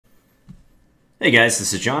Hey guys,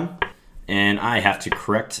 this is John, and I have to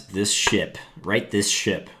correct this ship, right this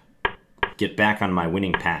ship, get back on my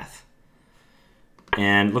winning path.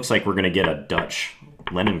 And looks like we're going to get a Dutch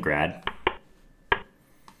Leningrad.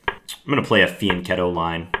 I'm going to play a fianchetto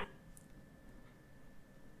line.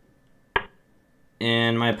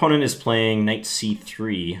 And my opponent is playing knight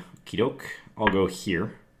c3. Okey-doke. I'll go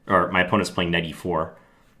here. Or my opponent's playing knight e4.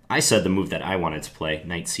 I said the move that I wanted to play,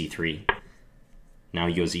 knight c3. Now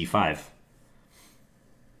he goes e5.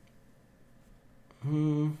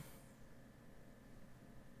 I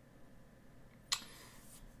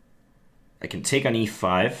can take on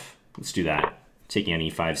e5. Let's do that. Taking on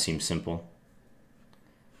e5 seems simple.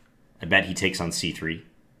 I bet he takes on c3.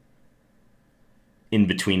 In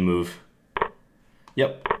between move.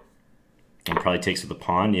 Yep. And probably takes with the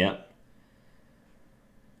pawn, yep.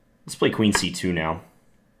 Let's play queen c2 now.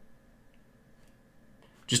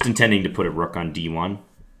 Just intending to put a rook on d1.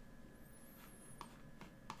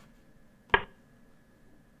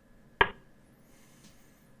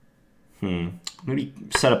 Maybe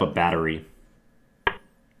set up a battery. I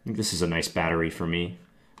think this is a nice battery for me.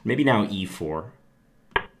 Maybe now e4.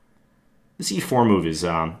 This e4 move is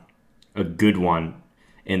a good one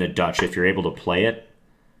in the Dutch if you're able to play it,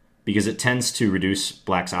 because it tends to reduce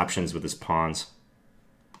black's options with his pawns.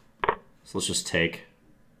 So let's just take.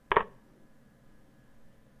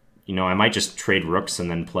 You know, I might just trade rooks and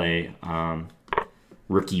then play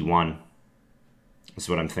rook e1. Is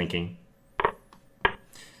what I'm thinking.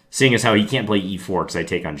 Seeing as how he can't play e4 because I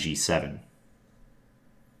take on g7.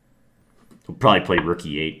 He'll probably play rook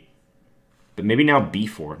e8. But maybe now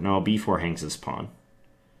b4. No, b4 hangs this pawn.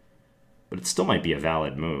 But it still might be a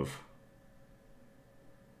valid move.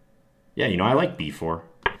 Yeah, you know, I like b4.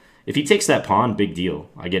 If he takes that pawn, big deal.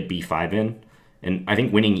 I get b5 in. And I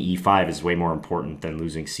think winning e5 is way more important than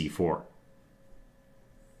losing c4.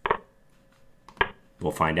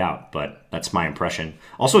 We'll find out, but that's my impression.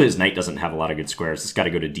 Also, his knight doesn't have a lot of good squares. It's got to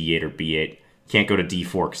go to d8 or b8. Can't go to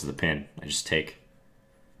d4 because of the pin. I just take.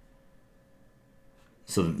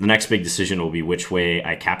 So the next big decision will be which way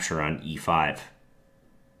I capture on e5.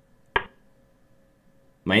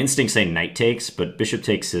 My instincts say knight takes, but bishop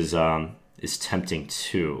takes is tempting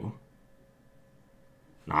too.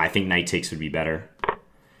 No, I think knight takes would be better,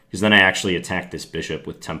 because then I actually attack this bishop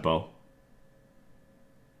with tempo.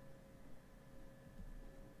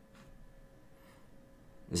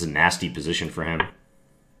 This is a nasty position for him.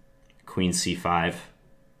 Queen c5.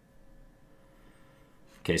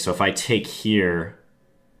 Okay, so if I take here,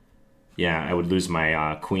 yeah, I would lose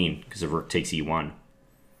my queen because if rook takes e1.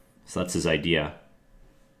 So that's his idea.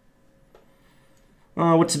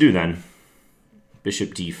 What to do then?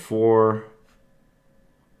 Bishop d4.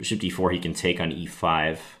 Bishop d4 he can take on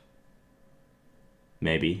e5.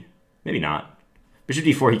 Maybe. Maybe not. Bishop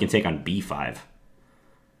d4 he can take on b5.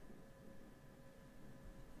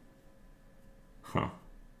 Huh.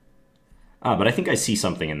 But I think I see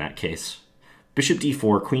something in that case. Bishop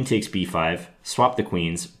d4, queen takes b5, swap the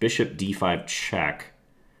queens, bishop d5 check.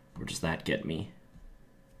 Where does that get me?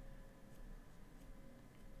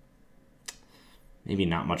 Maybe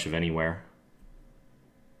not much of anywhere.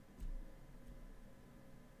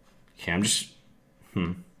 Okay, I'm just...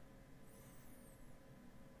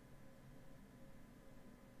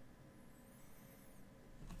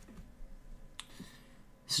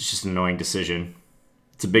 This is just an annoying decision.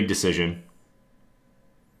 It's a big decision.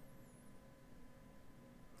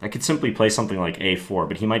 I could simply play something like a4,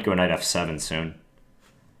 but he might go knight f7 soon.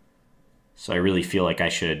 So I really feel like I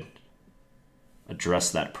should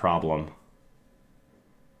address that problem.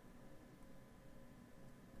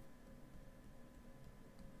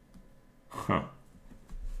 Huh.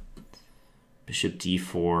 Bishop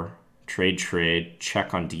d4, trade,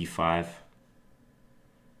 check on d5.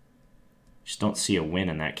 Just don't see a win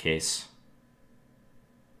in that case.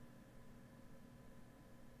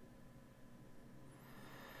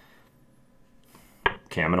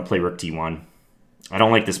 Okay, I'm going to play rook d1. I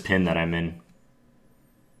don't like this pin that I'm in.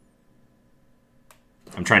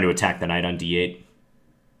 I'm trying to attack the knight on d8.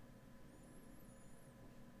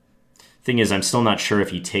 Thing is, I'm still not sure if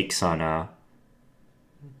he takes on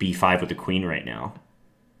b5 with the queen right now.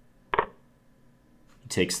 He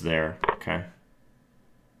takes there. Okay.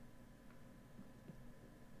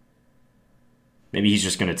 Maybe he's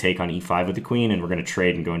just going to take on e5 with the queen, and we're going to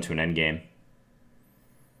trade and go into an endgame.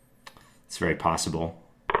 It's very possible.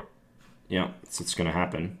 Yeah, that's what's going to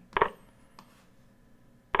happen.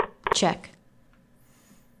 Check.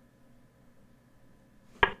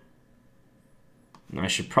 I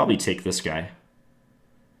should probably take this guy.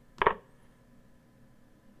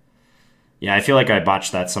 Yeah, I feel like I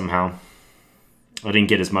botched that somehow. I didn't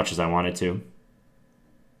get as much as I wanted to.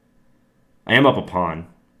 I am up a pawn,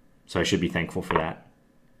 so I should be thankful for that.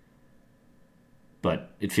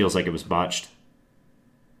 But it feels like it was botched.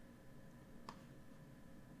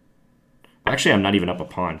 Actually, I'm not even up a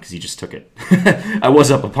pawn because he just took it. I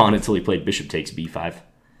was up a pawn until he played bishop takes b5.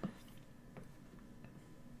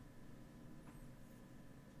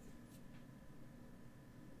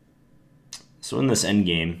 So in this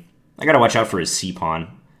endgame, I gotta watch out for his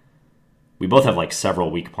c-pawn. We both have like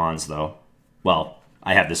several weak pawns though. Well,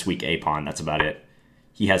 I have this weak a-pawn, that's about it.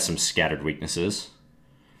 He has some scattered weaknesses.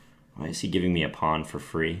 Why is he giving me a pawn for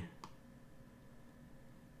free?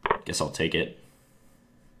 Guess I'll take it.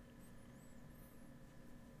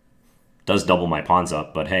 Does double my pawns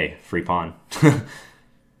up, but hey, free pawn.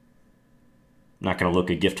 Not gonna look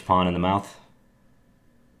a gift pawn in the mouth.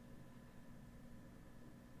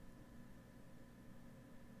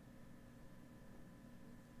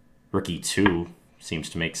 Rook e2 seems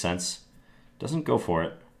to make sense. Doesn't go for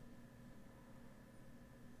it.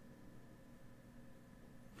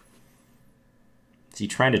 Is he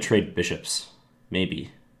trying to trade bishops?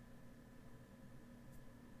 Maybe.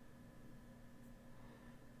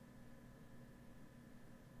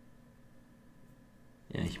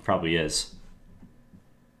 Yeah, he probably is.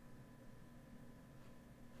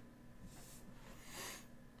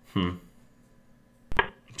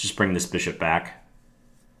 Just bring this bishop back.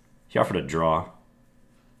 He offered a draw.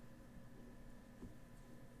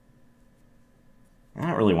 I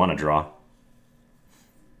don't really want to draw.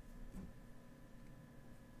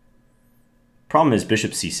 Problem is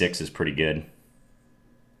bishop c6 is pretty good.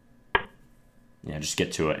 Yeah, just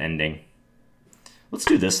get to an ending. Let's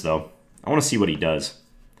do this though. I want to see what he does.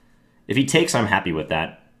 If he takes, I'm happy with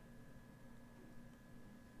that.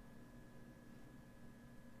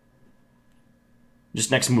 Just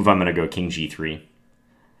next move, I'm going to go king g3.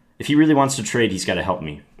 If he really wants to trade, he's got to help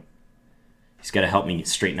me. He's got to help me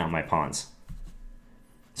straighten out my pawns.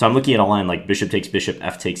 So I'm looking at a line like bishop takes bishop,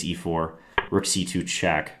 f takes e4, rook c2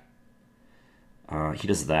 check. He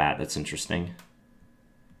does that. That's interesting.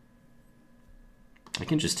 I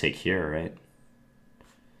can just take here, right?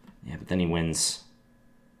 Yeah, but then he wins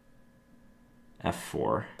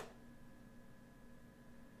f4.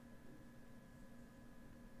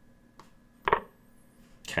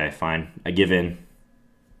 Okay, fine. I give in.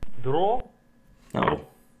 Draw? No.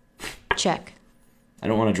 Check. I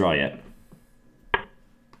don't want to draw yet.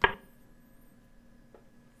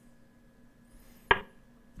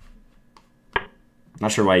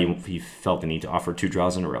 Not sure why he felt the need to offer 2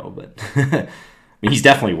 draws in a row, but I mean, he's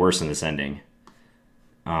definitely worse in this ending.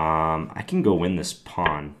 I can go win this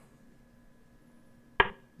pawn.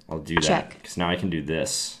 I'll do that because now I can do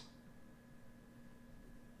this.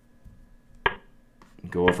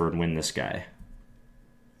 Go over and win this guy.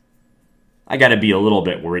 I got to be a little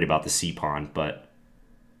bit worried about the c-pawn, but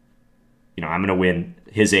you know, I'm going to win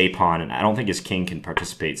his a-pawn, and I don't think his king can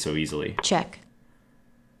participate so easily. Check.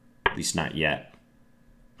 At least not yet.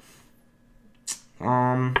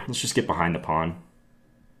 Let's just get behind the pawn.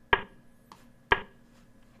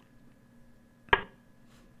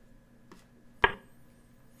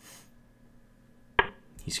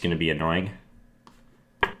 He's going to be annoying.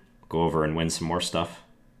 Go over and win some more stuff.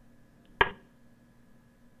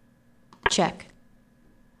 Check.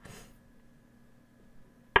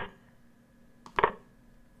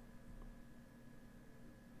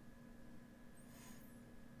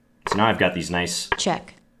 So now I've got these nice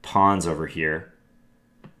pawns over here.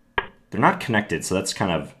 They're not connected, so that's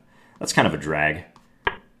kind of a drag.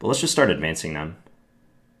 But let's just start advancing them.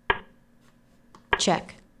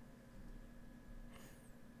 Check.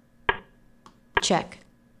 Check.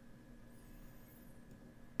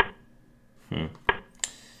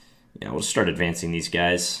 Yeah, we'll just start advancing these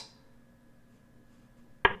guys.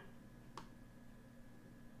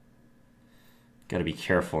 Gotta be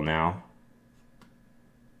careful now.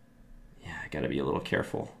 Yeah, I gotta be a little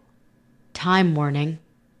careful. Time warning.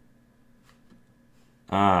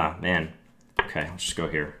 Ah, man. Okay, let's just go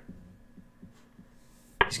here.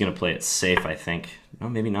 He's gonna play it safe, I think. No,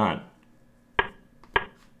 maybe not.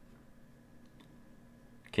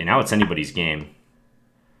 Okay, now it's anybody's game.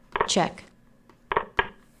 Check.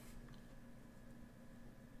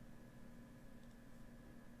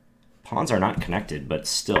 Pawns are not connected, but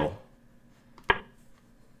still.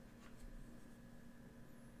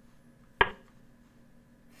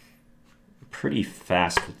 Pretty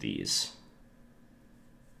fast with these.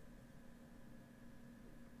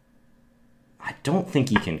 I don't think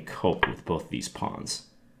he can cope with both these pawns.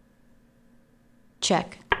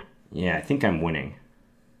 Check. Yeah, I think I'm winning.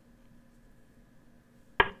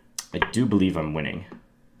 I do believe I'm winning.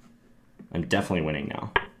 I'm definitely winning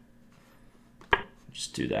now.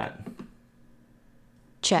 Just do that.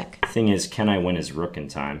 Check. Thing is, can I win his rook in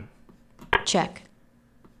time? Check.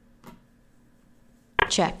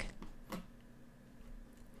 Check.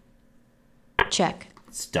 Check.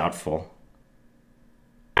 It's doubtful.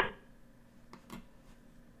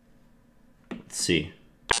 Let's see.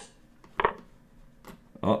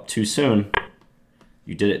 Oh, too soon.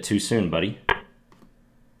 You did it too soon, buddy.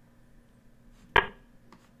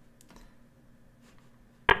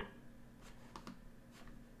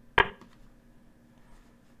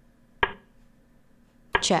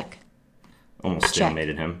 Check. Almost Check.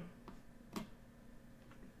 stalemated him.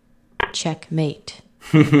 Checkmate.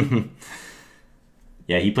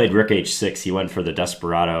 Yeah, he played rook h6. He went for the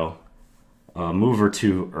desperado. Move or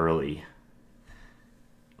two early.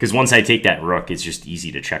 Because once I take that rook, it's just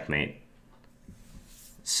easy to checkmate.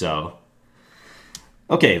 So,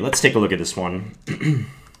 okay, let's take a look at this one.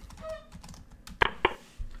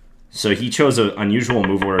 So he chose an unusual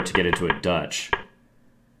move order to get into a Dutch.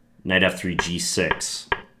 Knight f3, g6.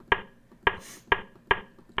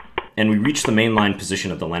 And we reach the mainline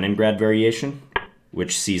position of the Leningrad variation,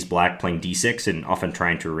 which sees black playing d6 and often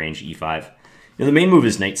trying to arrange e5. The main move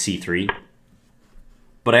is knight c3,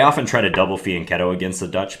 but I often try to double fianchetto against the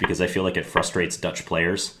Dutch because I feel like it frustrates Dutch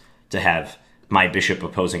players to have my bishop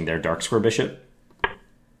opposing their dark square bishop.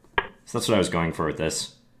 So that's what I was going for with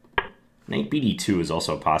this. Knight bd2 is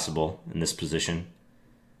also possible in this position.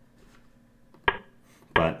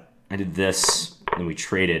 But I did this, and we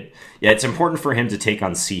traded. Yeah, it's important for him to take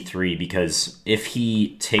on c3 because if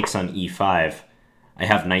he takes on e5, I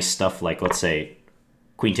have nice stuff like, let's say,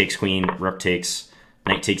 queen takes queen, rook takes,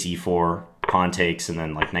 knight takes e4, pawn takes, and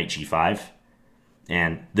then like knight g5.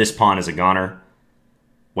 And this pawn is a goner.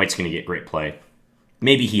 White's going to get great play.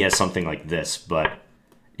 Maybe he has something like this, but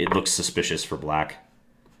it looks suspicious for black.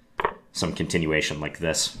 Some continuation like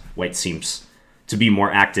this. White seems to be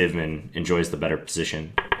more active and enjoys the better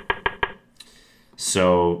position.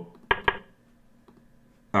 So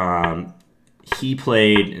he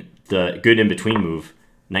played the good in-between move,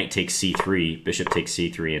 knight takes c3, bishop takes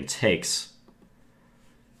c3, and takes.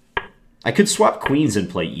 I could swap queens and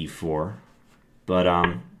play e4,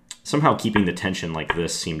 but somehow keeping the tension like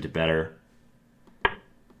this seemed better.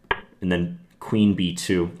 And then queen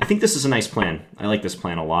b2. I think this is a nice plan. I like this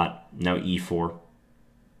plan a lot. Now e4.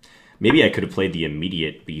 Maybe I could have played the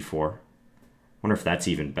immediate b4. Wonder if that's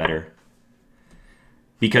even better.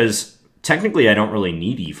 Because technically I don't really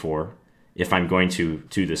need e4 if I'm going to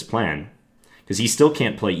do this plan. Because he still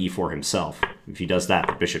can't play e4 himself. If he does that,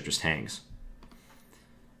 the bishop just hangs.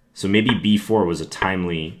 So maybe b4 was a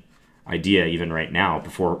timely idea even right now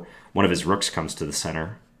before one of his rooks comes to the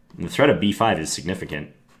center. And the threat of b5 is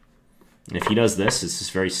significant. And if he does this, this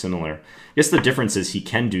is very similar. I guess the difference is he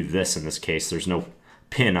can do this in this case. There's no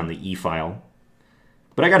pin on the e-file.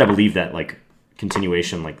 But I gotta believe that like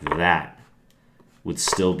continuation like that would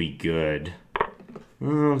still be good.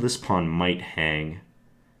 Oh, this pawn might hang.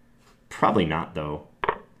 Probably not, though.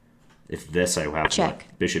 If this, I have check.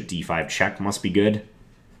 Like, bishop d5 check must be good.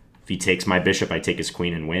 If he takes my bishop, I take his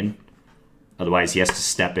queen and win. Otherwise, he has to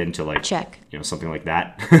step into like check. You know, something like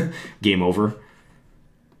that. Game over.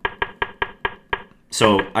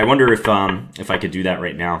 So I wonder if I could do that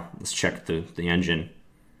right now. Let's check the engine.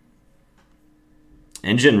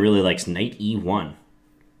 Engine really likes knight e1.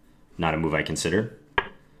 Not a move I consider.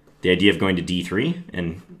 The idea of going to d3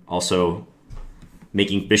 and also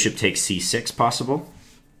making bishop takes c6 possible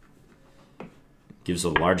gives a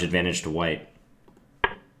large advantage to white.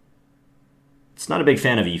 It's not a big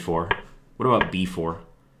fan of e4. What about b4?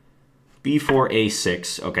 b4,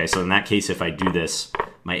 a6. Okay, so in that case, if I do this,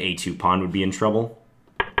 my a2 pawn would be in trouble.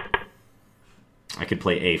 I could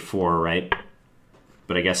play a4, right?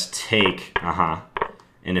 But I guess take,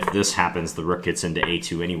 and if this happens, the rook gets into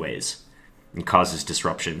a2 anyways and causes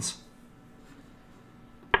disruptions.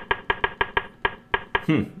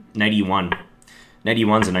 Knight e1. Knight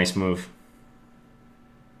e1's a nice move.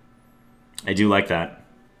 I do like that.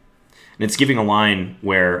 And it's giving a line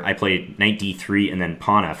where I play knight d3 and then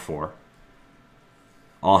pawn f4.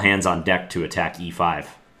 All hands on deck to attack e5.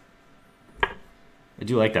 I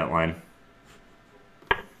do like that line.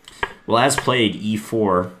 Well, as played,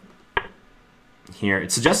 e4 here.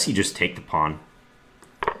 It suggests he just take the pawn.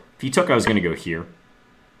 If he took, I was going to go here.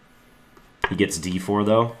 He gets d4,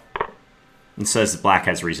 though. And says that black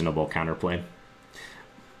has reasonable counterplay.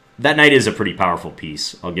 That knight is a pretty powerful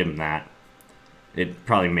piece. I'll give him that. It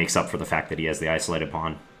probably makes up for the fact that he has the isolated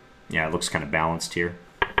pawn. Yeah, it looks kind of balanced here.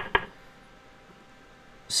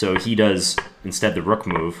 So he does, instead, the rook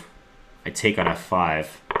move. I take on f5.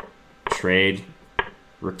 Trade.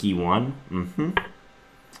 Rook e1.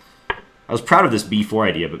 I was proud of this b4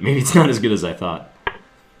 idea, but maybe it's not as good as I thought.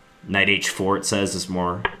 Knight h4, it says, is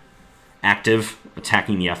more active,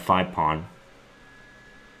 attacking the f5 pawn.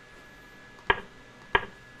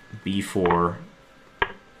 b4.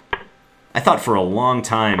 I thought for a long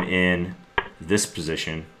time in this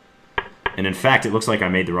position, and in fact, it looks like I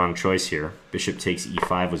made the wrong choice here. Bishop takes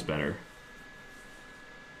e5 was better.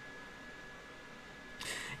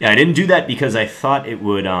 Yeah, I didn't do that because I thought it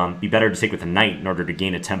would be better to take with the knight in order to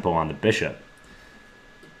gain a tempo on the bishop.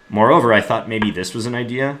 Moreover, I thought maybe this was an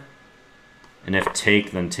idea. And if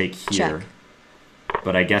take, then take here. Check.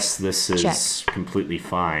 But I guess this is Check. completely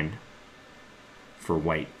fine for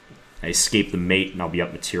white. I escape the mate and I'll be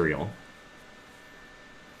up material.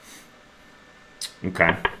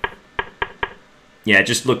 Okay. Yeah, it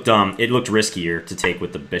just looked it looked riskier to take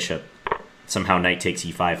with the bishop. Somehow knight takes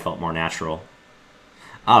e5 felt more natural.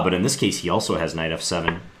 Ah, but in this case he also has knight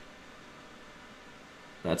f7.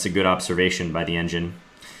 That's a good observation by the engine.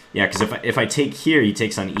 Yeah, because if I take here, he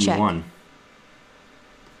takes on e1. Check.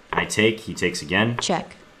 I take, he takes again.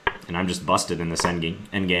 Check. And I'm just busted in this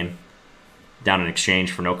endgame. Down in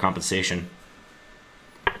exchange for no compensation.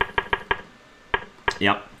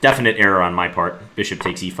 Yep, definite error on my part. Bishop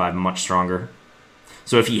takes e5, much stronger.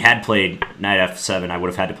 So if he had played knight f7, I would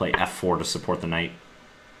have had to play f4 to support the knight.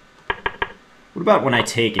 What about when I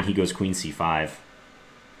take and he goes queen c5?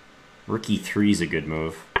 Rook e3 is a good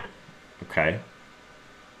move. Okay.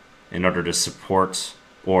 In order to support,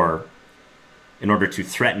 or in order to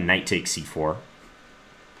threaten knight takes c4.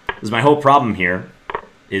 Because my whole problem here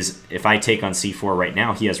is if I take on c4 right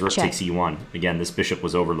now, he has rook Check. takes e1. Again, this bishop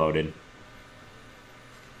was overloaded.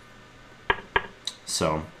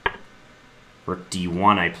 So, rook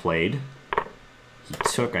d1 I played. He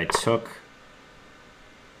took, I took.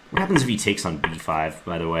 What happens if he takes on b5,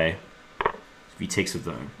 by the way? If he takes with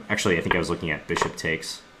the... Actually, I think I was looking at bishop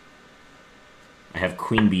takes. I have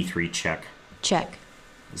queen b3 check. Check.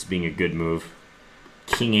 This being a good move.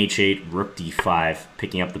 King h8, rook d5,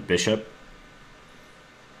 picking up the bishop.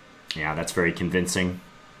 Yeah, that's very convincing.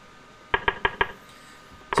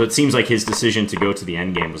 So it seems like his decision to go to the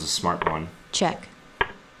endgame was a smart one. Check.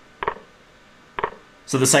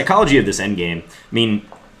 So the psychology of this endgame, I mean,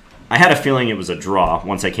 I had a feeling it was a draw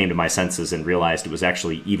once I came to my senses and realized it was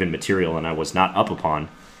actually even material and I was not up upon.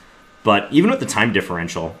 But even with the time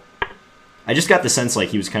differential, I just got the sense like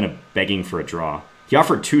he was kind of begging for a draw. He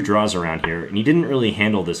offered 2 draws around here, and he didn't really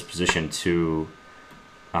handle this position too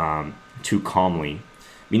calmly.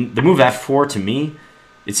 I mean, the move f4 to me,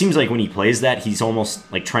 it seems like when he plays that, he's almost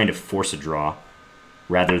like trying to force a draw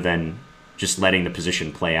rather than just letting the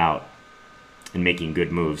position play out and making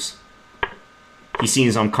good moves. He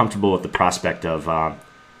seems uncomfortable with the prospect of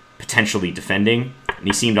potentially defending, and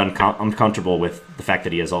he seemed uncomfortable with the fact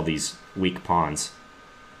that he has all these weak pawns.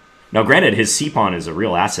 Now, granted, his c-pawn is a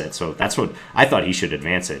real asset, so that's what I thought he should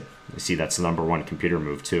advance it. You see, that's the #1 computer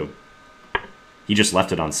move, too. He just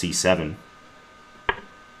left it on c7.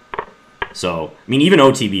 So, I mean, even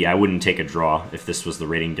OTB, I wouldn't take a draw if this was the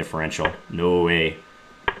rating differential. No way.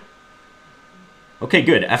 Okay,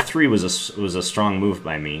 good. f3 was a strong move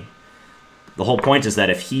by me. The whole point is that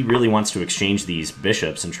if he really wants to exchange these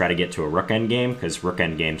bishops and try to get to a rook endgame, because rook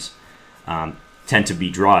endgames tend to be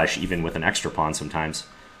drawish even with an extra pawn sometimes,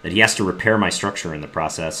 that he has to repair my structure in the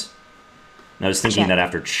process. And I was thinking Check. that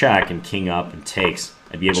after check and king up and takes,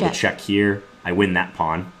 I'd be able Check. to check here. I win that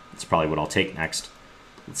pawn. That's probably what I'll take next.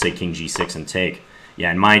 Let's say king g6 and take. Yeah,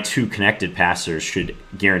 and my 2 connected passers should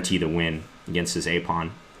guarantee the win against his a-pawn.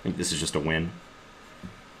 I think this is just a win.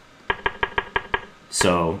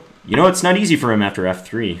 So, you know, it's not easy for him after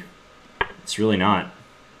f3. It's really not.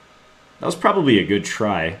 That was probably a good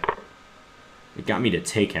try. It got me to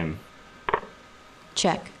take him.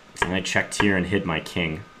 Check. And I checked here and hid my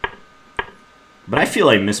king. But I feel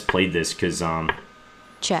I misplayed this because,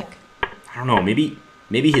 Check. I don't know,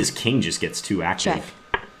 maybe his king just gets too active,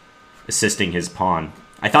 assisting his pawn.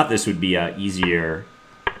 I thought this would be a easier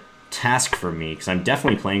task for me because I'm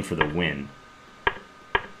definitely playing for the win.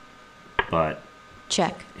 But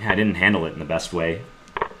Check. yeah, I didn't handle it in the best way.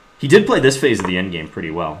 He did play this phase of the endgame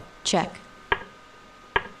pretty well. Check.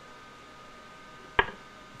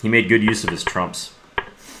 He made good use of his trumps.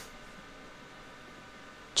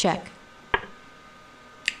 Check.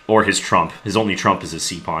 Or his trump. His only trump is his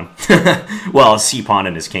c-pawn. Well, c-pawn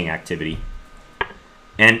and his king activity.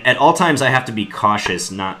 And at all times I have to be cautious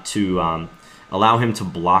not to allow him to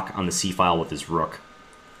block on the c-file with his rook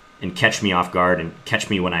and catch me off guard and catch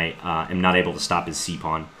me when I am not able to stop his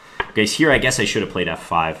c-pawn. Okay, so here I guess I should have played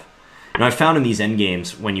f5. Now I've found in these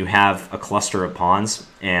endgames when you have a cluster of pawns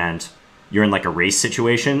and you're in like a race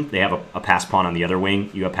situation, they have a pass pawn on the other wing,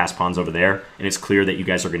 you have pass pawns over there, and it's clear that you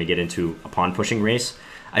guys are going to get into a pawn pushing race.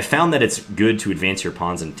 I found that it's good to advance your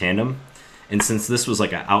pawns in tandem, and since this was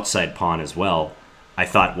like an outside pawn as well, I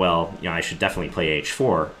thought, well, you know, I should definitely play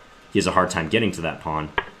h4. He has a hard time getting to that pawn.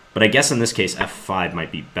 But I guess in this case, f5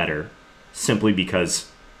 might be better, simply because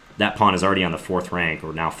that pawn is already on the 4th rank,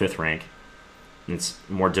 or now 5th rank, and it's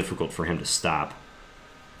more difficult for him to stop.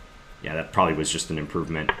 Yeah, that probably was just an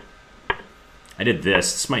improvement. I did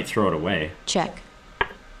this. This might throw it away. Check.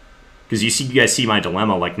 Because you guys see my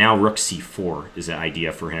dilemma. Like, now rook c4 is an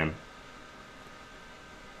idea for him.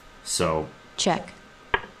 So... Check.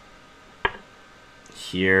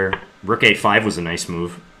 Here, rook a5 was a nice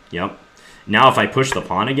move. Yep. Now if I push the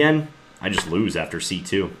pawn again, I just lose after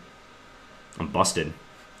c2. I'm busted.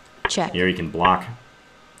 Check. Here he can block.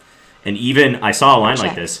 And even, I saw a line Check.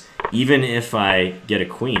 like this, even if I get a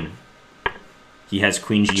queen, he has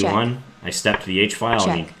queen g1, Check. I step to the h file,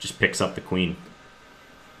 and he Check. just picks up the queen.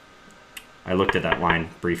 I looked at that line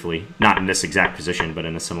briefly. Not in this exact position, but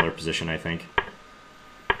in a similar position, I think.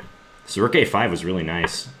 So rook a5 was really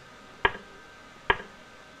nice.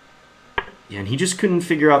 Yeah, and he just couldn't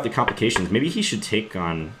figure out the complications. Maybe he should take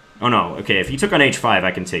on... Oh, no. Okay, if he took on h5,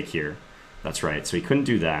 I can take here. That's right. So he couldn't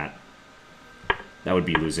do that. That would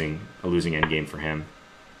be a losing endgame for him.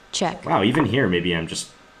 Check. Wow, even here, maybe I'm just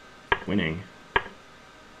winning.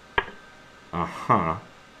 Uh-huh.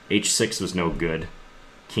 h6 was no good.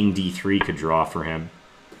 King d3 could draw for him.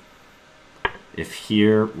 If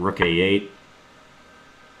here, rook a8.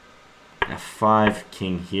 f5,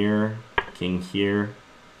 king here,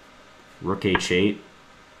 rook h8.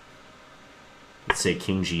 Let's say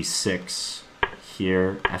king g6,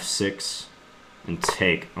 here, f6, and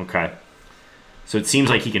take. Okay. So it seems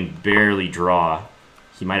like he can barely draw.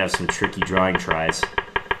 He might have some tricky drawing tries.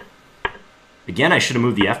 Again, I should have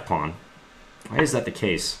moved the f-pawn. Why is that the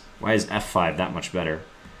case? Why is f5 that much better?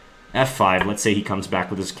 f5, let's say he comes back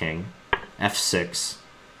with his king. f6,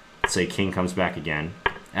 let's say king comes back again.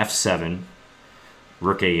 f7,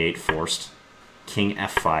 rook a8 forced. King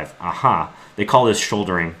f5. Aha. They call this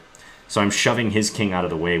shouldering. So I'm shoving his king out of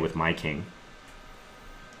the way with my king.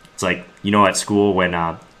 It's like, you know, at school when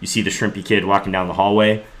you see the shrimpy kid walking down the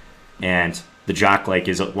hallway and the jock like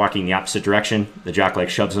is walking the opposite direction. The jock like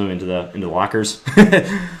shoves him into the lockers.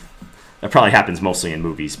 That probably happens mostly in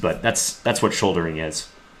movies, but that's what shouldering is.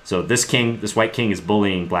 So this white king is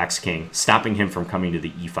bullying black's king, stopping him from coming to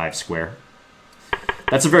the e5 square.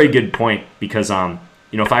 That's a very good point because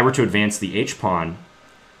you know, if I were to advance the h-pawn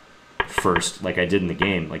first, like I did in the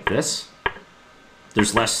game, like this,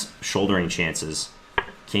 there's less shouldering chances.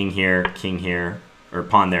 King here, or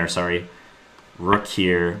pawn there, sorry. Rook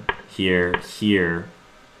here, here.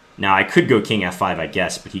 Now, I could go king f5, I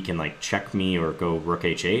guess, but he can, like, check me or go rook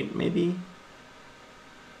h8, maybe?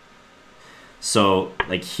 So,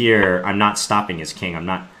 like, here, I'm not stopping his king. I'm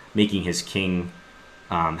not making his king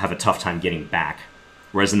have a tough time getting back.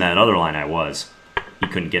 Whereas in that other line, I was. He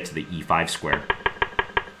couldn't get to the e5 square.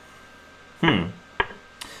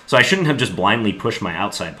 So I shouldn't have just blindly pushed my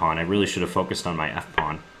outside pawn. I really should have focused on my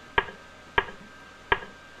f-pawn.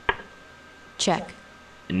 Check.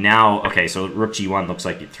 And now, okay, so rook g1 looks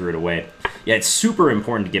like it threw it away. Yeah, it's super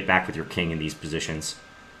important to get back with your king in these positions.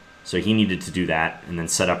 So he needed to do that and then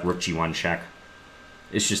set up rook g1 check.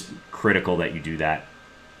 It's just critical that you do that.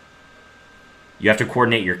 You have to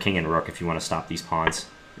coordinate your king and rook if you want to stop these pawns.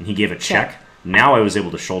 And he gave a check. Now I was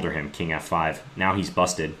able to shoulder him, king f5. Now he's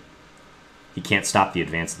busted. He can't stop the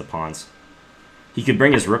advance of the pawns. He could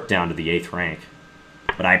bring his rook down to the 8th rank.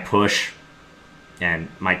 But I push, and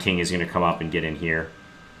my king is going to come up and get in here.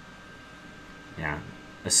 Yeah,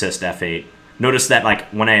 assist f8. Notice that, like,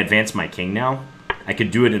 when I advance my king now, I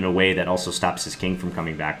could do it in a way that also stops his king from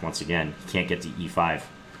coming back once again. He can't get to e5.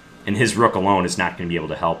 And his rook alone is not going to be able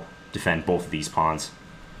to help defend both of these pawns.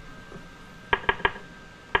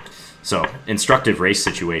 So, instructive race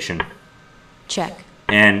situation. Check.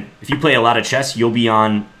 And if you play a lot of chess, you'll be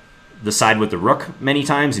on the side with the rook many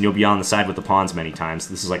times, and you'll be on the side with the pawns many times.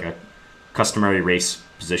 This is like a customary race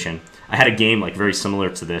position. I had a game like very similar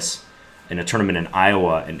to this in a tournament in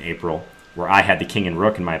Iowa in April, where I had the king and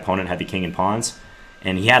rook, and my opponent had the king and pawns.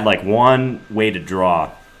 And he had like one way to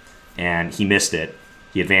draw, and he missed it.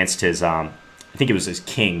 He advanced his, I think it was his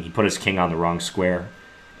king. He put his king on the wrong square,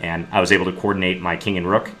 and I was able to coordinate my king and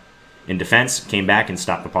rook in defense, came back and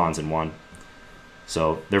stopped the pawns and won.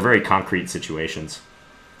 So they're very concrete situations.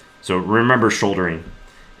 So remember shouldering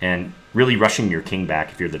and really rushing your king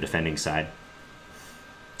back if you're the defending side.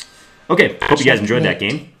 Okay, hope you guys enjoyed that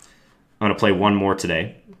game. I'm going to play one more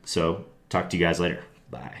today. So talk to you guys later.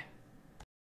 Bye.